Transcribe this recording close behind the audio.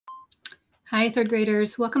Hi, third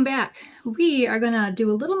graders. Welcome back. We are going to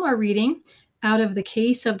do a little more reading out of the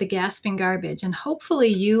case of the Gasping Garbage, and hopefully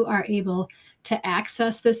you are able to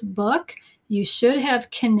access this book. You should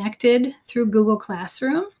have connected through Google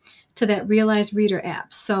Classroom to that Realize Reader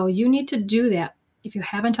app. So you need to do that if you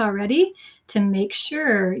haven't already to make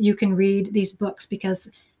sure you can read these books,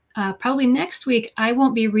 because probably next week I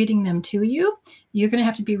won't be reading them to you. You're going to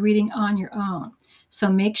have to be reading on your own.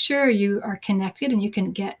 So make sure you are connected and you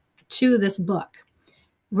can get to this book.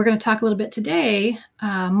 We're going to talk a little bit today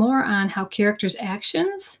more on how characters'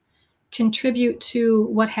 actions contribute to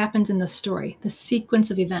what happens in the story, the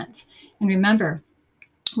sequence of events. And remember,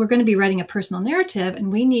 we're going to be writing a personal narrative, and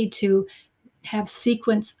we need to have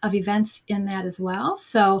sequence of events in that as well.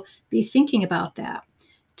 So be thinking about that.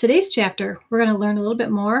 Today's chapter, we're going to learn a little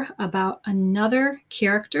bit more about another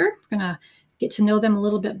character. We're going to get to know them a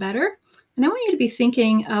little bit better. And I want you to be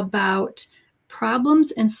thinking about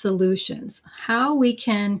problems and solutions, how we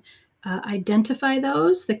can identify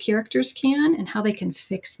those, the characters can, and how they can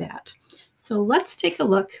fix that. So let's take a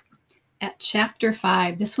look at chapter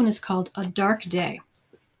 5. This one is called A Dark Day.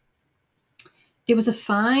 It was a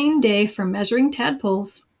fine day for measuring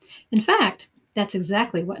tadpoles. In fact, that's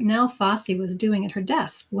exactly what Nell Fossey was doing at her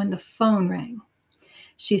desk when the phone rang.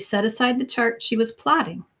 She set aside the chart she was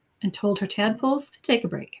plotting and told her tadpoles to take a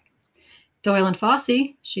break. Doyle and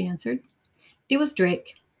Fossey, she answered. It was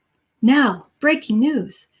Drake. Now, breaking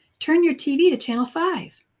news. Turn your TV to channel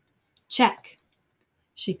 5. Check.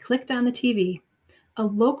 She clicked on the TV. A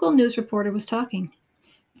local news reporter was talking.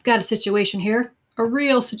 We've got a situation here. A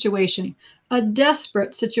real situation. A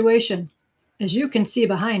desperate situation. As you can see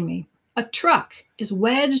behind me, a truck is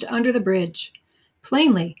wedged under the bridge.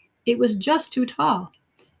 Plainly, it was just too tall.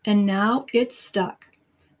 And now it's stuck.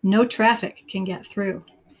 No traffic can get through.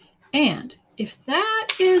 And if that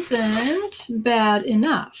isn't bad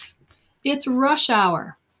enough, it's rush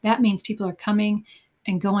hour. That means people are coming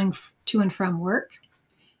and going to and from work.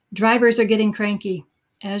 Drivers are getting cranky.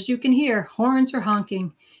 As you can hear, horns are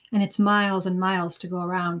honking, and it's miles and miles to go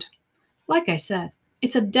around. Like I said,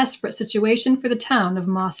 it's a desperate situation for the town of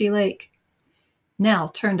Mossy Lake. Nell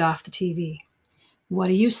turned off the TV. What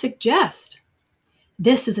do you suggest?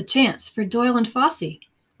 This is a chance for Doyle and Fossey.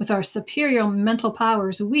 With our superior mental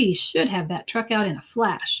powers, we should have that truck out in a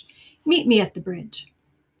flash. Meet me at the bridge.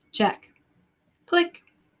 Check. Click.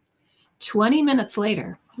 20 minutes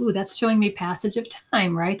later. Ooh, that's showing me passage of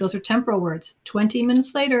time, right? Those are temporal words. 20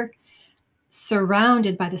 minutes later,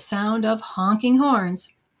 surrounded by the sound of honking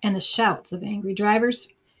horns and the shouts of angry drivers,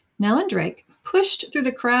 Nell and Drake pushed through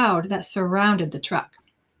the crowd that surrounded the truck.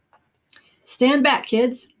 Stand back,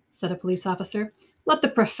 kids, said a police officer. Let the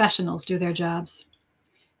professionals do their jobs.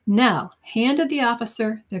 Nell handed the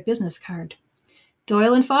officer their business card.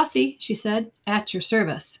 Doyle and Fossey, she said, at your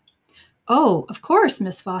service. Oh, of course,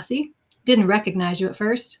 Miss Fossey. Didn't recognize you at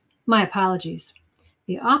first. My apologies.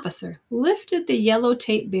 The officer lifted the yellow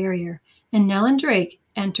tape barrier, and Nell and Drake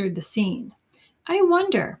entered the scene. I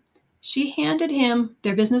wonder. She handed him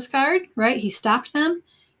their business card, right? He stopped them,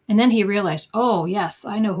 and then he realized, oh, yes,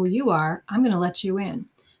 I know who you are. I'm going to let you in.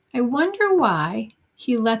 I wonder why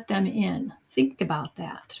he let them in. Think about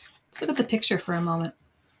that. Let's look at the picture for a moment.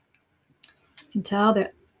 You can tell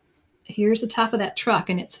that here's the top of that truck,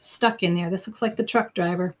 and it's stuck in there. This looks like the truck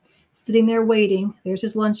driver sitting there waiting. There's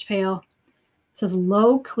his lunch pail. It says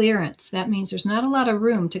low clearance. That means there's not a lot of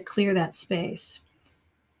room to clear that space.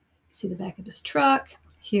 See the back of his truck.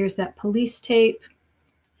 Here's that police tape.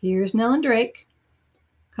 Here's Nell and Drake.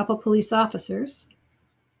 A couple police officers.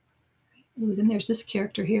 Ooh, then there's this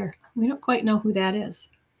character here. We don't quite know who that is.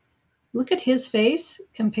 Look at his face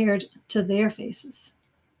compared to their faces.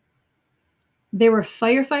 There were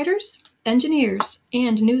firefighters, engineers,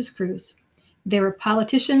 and news crews. There were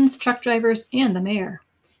politicians, truck drivers, and the mayor.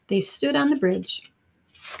 They stood on the bridge.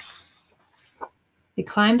 They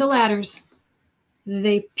climbed the ladders.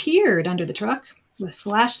 They peered under the truck with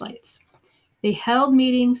flashlights. They held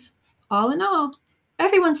meetings. All in all,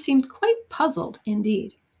 everyone seemed quite puzzled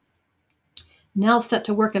indeed. Nell set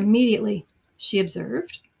to work immediately. She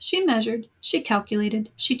observed. She measured, she calculated,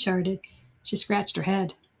 she charted, she scratched her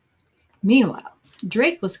head. Meanwhile,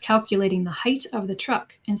 Drake was calculating the height of the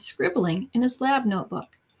truck and scribbling in his lab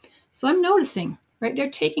notebook. So I'm noticing, right, they're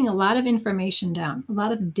taking a lot of information down, a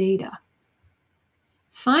lot of data.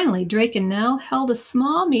 Finally, Drake and Nell held a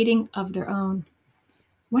small meeting of their own.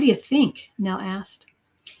 What do you think? Nell asked.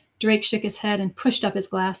 Drake shook his head and pushed up his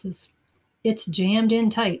glasses. It's jammed in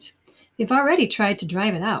tight. They've already tried to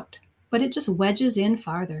drive it out, but it just wedges in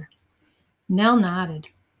farther. Nell nodded.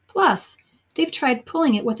 Plus, they've tried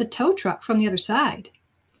pulling it with a tow truck from the other side.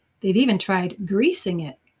 They've even tried greasing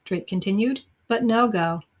it, Drake continued, but no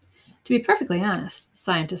go. To be perfectly honest,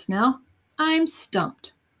 Scientist Nell, I'm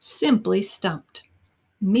stumped. Simply stumped.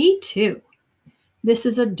 Me too. This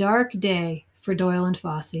is a dark day for Doyle and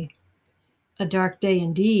Fossey. A dark day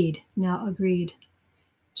indeed, Nell agreed.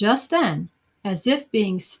 Just then, as if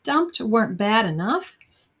being stumped weren't bad enough,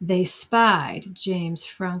 they spied James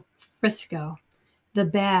Frisco, the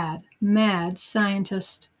bad, mad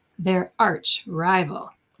scientist, their arch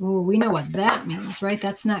rival. Oh, we know what that means, right?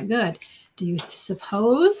 That's not good. Do you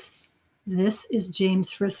suppose this is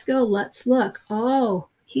James Frisco? Let's look. Oh,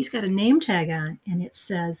 he's got a name tag on, and it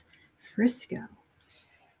says Frisco.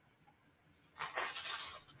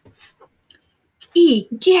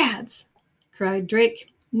 Egads! Cried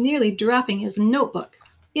Drake, nearly dropping his notebook.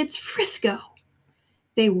 It's Frisco!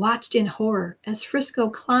 They watched in horror as Frisco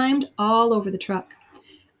climbed all over the truck.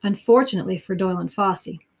 Unfortunately for Doyle and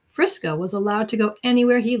Fossey, Frisco was allowed to go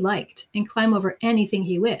anywhere he liked and climb over anything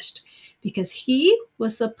he wished, because he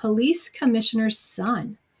was the police commissioner's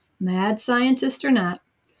son. Mad scientist or not,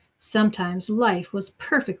 sometimes life was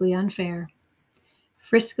perfectly unfair.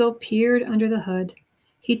 Frisco peered under the hood.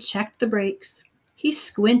 He checked the brakes. He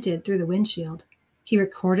squinted through the windshield. He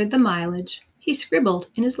recorded the mileage. He scribbled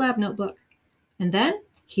in his lab notebook. And then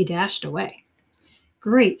he dashed away.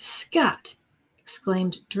 Great Scott!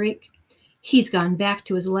 Exclaimed Drake. He's gone back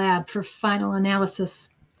to his lab for final analysis.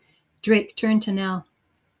 Drake turned to Nell.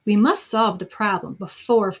 We must solve the problem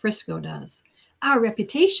before Frisco does. Our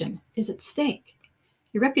reputation is at stake.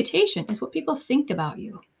 Your reputation is what people think about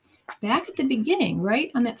you. Back at the beginning,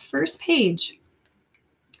 right on that first page,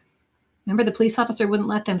 remember the police officer wouldn't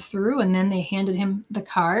let them through, and then they handed him the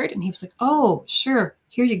card, and he was like, oh, sure,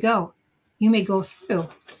 here you go. You may go through.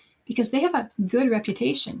 Because they have a good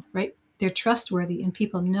reputation, right? They're trustworthy, and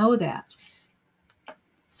people know that.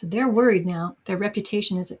 So they're worried now. Their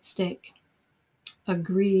reputation is at stake.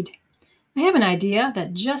 Agreed. I have an idea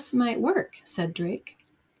that just might work, said Drake.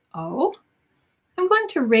 Oh? I'm going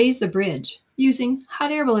to raise the bridge using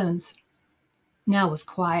hot air balloons. Nell was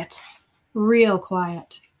quiet. Real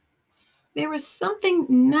quiet. There was something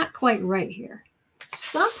not quite right here.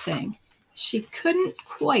 Something she couldn't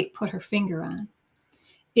quite put her finger on.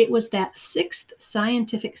 It was that sixth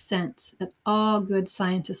scientific sense that all good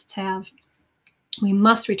scientists have. We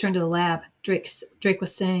must return to the lab, Drake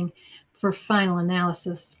was saying, for final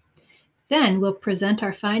analysis. Then we'll present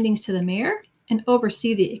our findings to the mayor and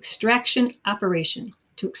oversee the extraction operation.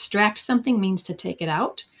 To extract something means to take it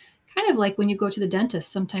out, kind of like when you go to the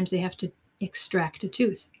dentist, sometimes they have to extract a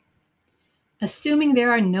tooth. Assuming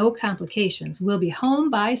there are no complications, we'll be home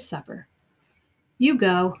by supper. You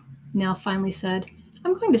go, Nell finally said.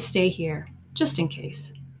 I'm going to stay here, just in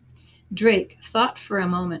case. Drake thought for a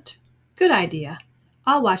moment. Good idea.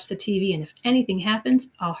 I'll watch the TV, and if anything happens,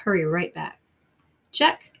 I'll hurry right back.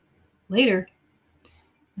 Check. Later.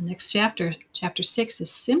 The next chapter, chapter 6,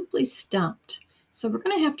 is simply stumped. So we're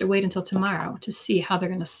going to have to wait until tomorrow to see how they're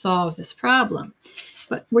going to solve this problem.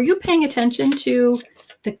 But were you paying attention to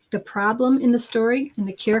the problem in the story and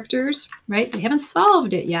the characters, right? They haven't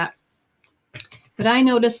solved it yet. But I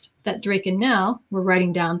noticed that Drake and Nell were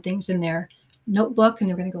writing down things in their notebook, and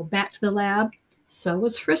they're going to go back to the lab. So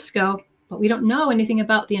was Frisco, but we don't know anything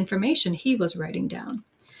about the information he was writing down.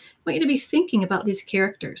 I want you to be thinking about these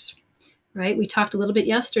characters, right? We talked a little bit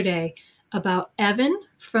yesterday about Evan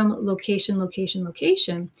from Location, Location,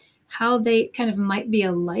 Location, how they kind of might be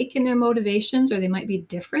alike in their motivations, or they might be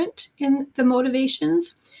different in the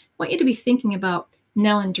motivations. I want you to be thinking about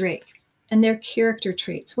Nell and Drake and their character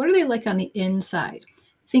traits. What are they like on the inside?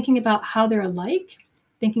 Thinking about how they're alike,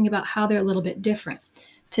 thinking about how they're a little bit different.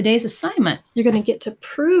 Today's assignment, you're going to get to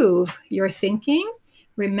prove your thinking.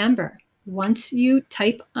 Remember, once you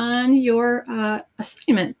type on your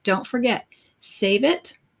assignment, don't forget, save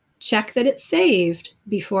it, check that it's saved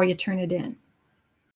before you turn it in.